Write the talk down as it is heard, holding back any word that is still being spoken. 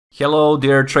Hello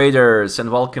dear traders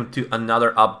and welcome to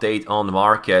another update on the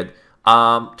market.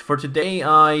 For today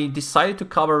I decided to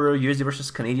cover USD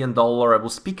versus Canadian dollar. I will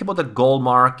speak about the gold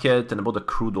market and about the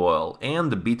crude oil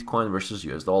and the Bitcoin versus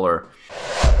US dollar.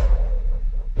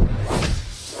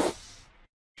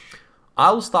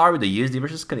 I'll start with the USD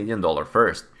versus Canadian dollar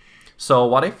first. So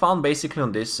what I found basically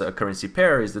on this currency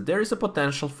pair is that there is a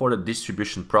potential for the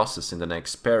distribution process in the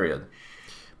next period,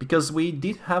 because we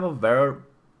did have a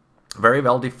very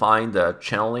well defined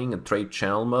channeling and trade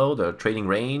channel mode, trading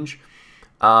range,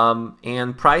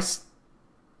 and price.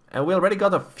 And we already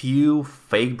got a few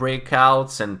fake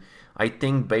breakouts, and I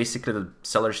think basically the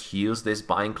sellers used this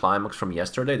buying climax from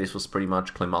yesterday. This was pretty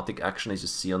much climatic action, as you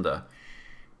see on the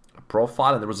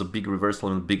profile, and there was a big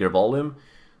reversal and bigger volume.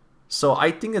 So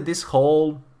I think that this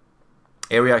whole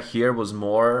area here was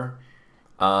more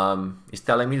is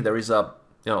telling me there is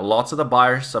lots of the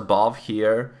buyers above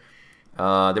here.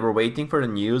 They were waiting for the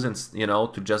news and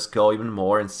to just go even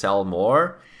more and sell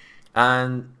more.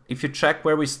 And if you check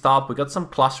where we stopped, we got some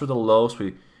cluster of the lows.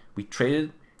 We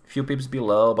traded a few pips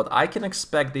below, but I can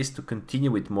expect this to continue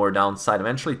with more downside.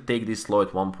 Eventually take this low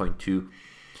at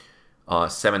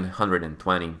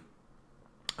 1.2720.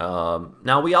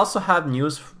 Now we also have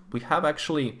news. We have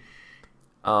actually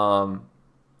a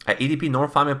EDP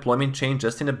non-farm employment change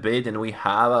just in a bit, and we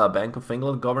have a Bank of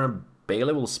England Governor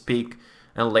Bailey will speak.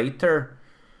 And later,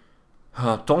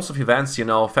 tons of events,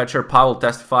 Fed Chair Powell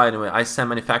testified, and ISM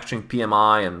manufacturing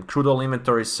PMI and crude oil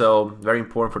inventory, so very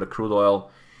important for the crude oil.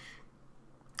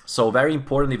 So very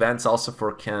important events also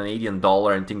for Canadian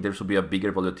dollar, and I think there will be a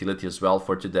bigger volatility as well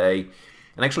for today.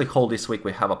 And actually whole this week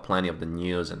we have plenty of the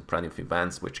news and plenty of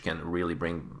events which can really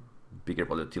bring bigger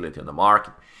volatility on the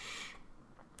market.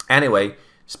 Anyway,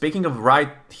 speaking of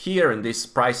right here in this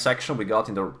price section we got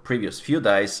in the previous few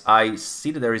days, I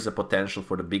see that there is a potential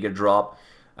for the bigger drop,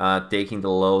 taking the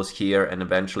lows here and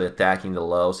eventually attacking the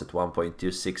lows at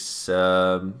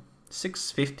 1.26,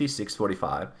 650,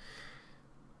 645.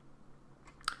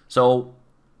 So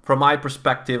from my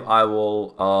perspective, I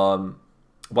will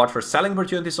watch for selling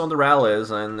opportunities on the rallies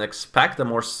and expect a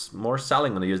more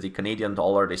selling on the USD Canadian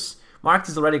dollar. This market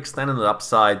is already extending the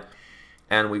upside,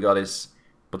 and we got this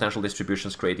potential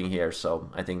distributions creating here, so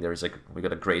I think there is we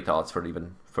got a great odds for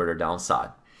even further downside.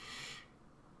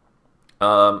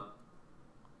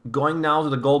 Going now to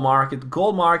the gold market.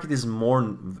 Gold market is more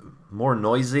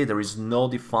noisy. There is no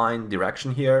defined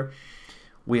direction here.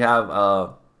 We have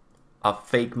a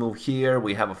fake move here.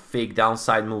 We have a fake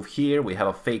downside move here. We have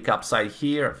a fake upside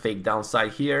here. A fake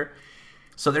downside here.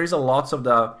 So there is a lots of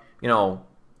the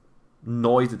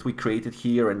noise that we created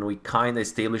here, and we kind of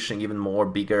establishing even more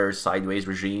bigger sideways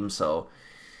regime. So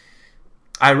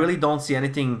I really don't see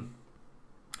anything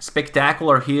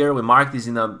spectacular here. We marked this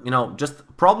in a just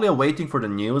probably waiting for the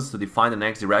news to define the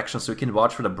next direction, so we can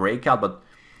watch for the breakout, but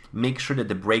make sure that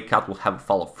the breakout will have a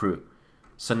follow through.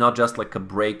 So not just like a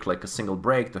break, like a single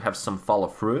break, to have some follow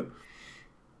through.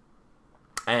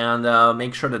 And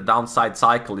make sure the downside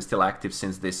cycle is still active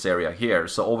since this area here.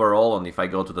 So overall, and if I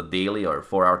go to the daily or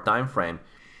 4-hour time frame,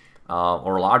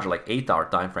 or larger, like 8-hour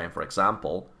time frame, for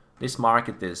example, this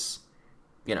market is,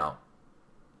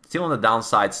 still on the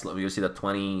downside. You see the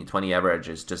 20 average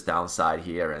is just downside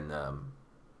here, and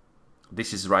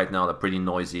this is right now the pretty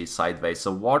noisy sideways.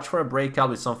 So watch for a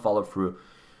breakout with some follow through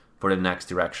for the next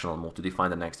directional move, to define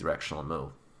the next directional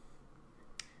move.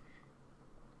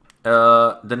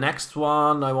 The next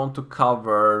one I want to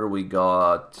cover, we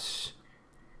got,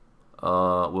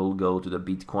 we'll go to the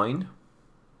Bitcoin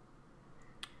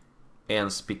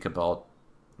and speak about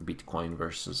Bitcoin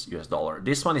versus US dollar.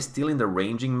 This one is still in the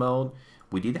ranging mode.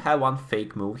 We did have one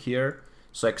fake move here,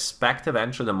 so expect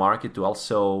eventually the market to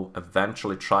also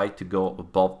eventually try to go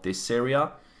above this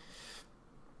area.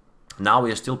 Now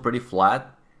we are still pretty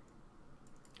flat,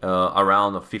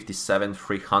 around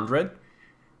 57,300.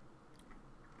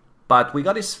 But we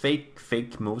got these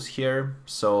fake moves here,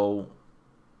 so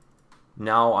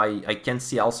now I can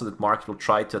see also that market will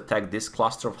try to attack this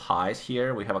cluster of highs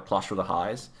here. We have a cluster of the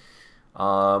highs,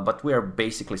 but we are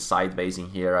basically sideways in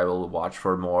here. I will watch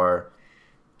for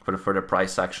the further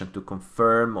price action to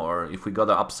confirm, or if we got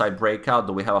an upside breakout,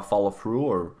 do we have a follow through,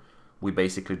 or we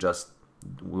basically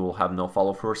we will have no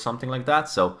follow through or something like that.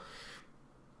 So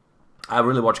I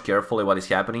really watch carefully what is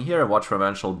happening here and watch for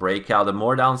eventual breakout. The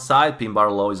more downside, pin bar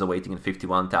low is awaiting at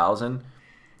 51,000.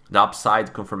 The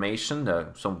upside confirmation,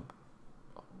 some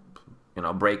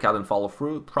breakout and follow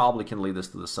through probably can lead us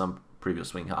to some previous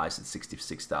swing highs at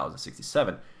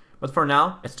 66,067. But for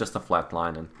now, it's just a flat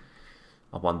line and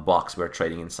one box. We're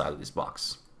trading inside of this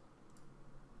box.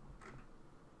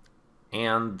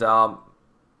 And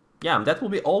yeah, that will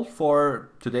be all for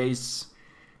today's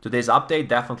update.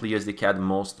 Definitely USD CAD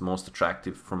most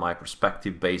attractive from my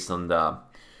perspective based on the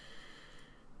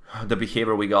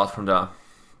behavior we got from the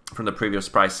previous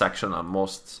price section.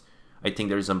 I think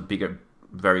there is a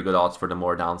very good odds for the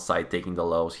more downside, taking the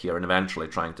lows here and eventually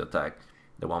trying to attack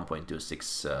the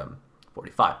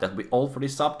 1.2645. That'll be all for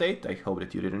this update. I hope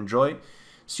that you did enjoy.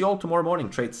 See you all tomorrow morning.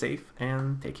 Trade safe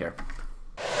and take care.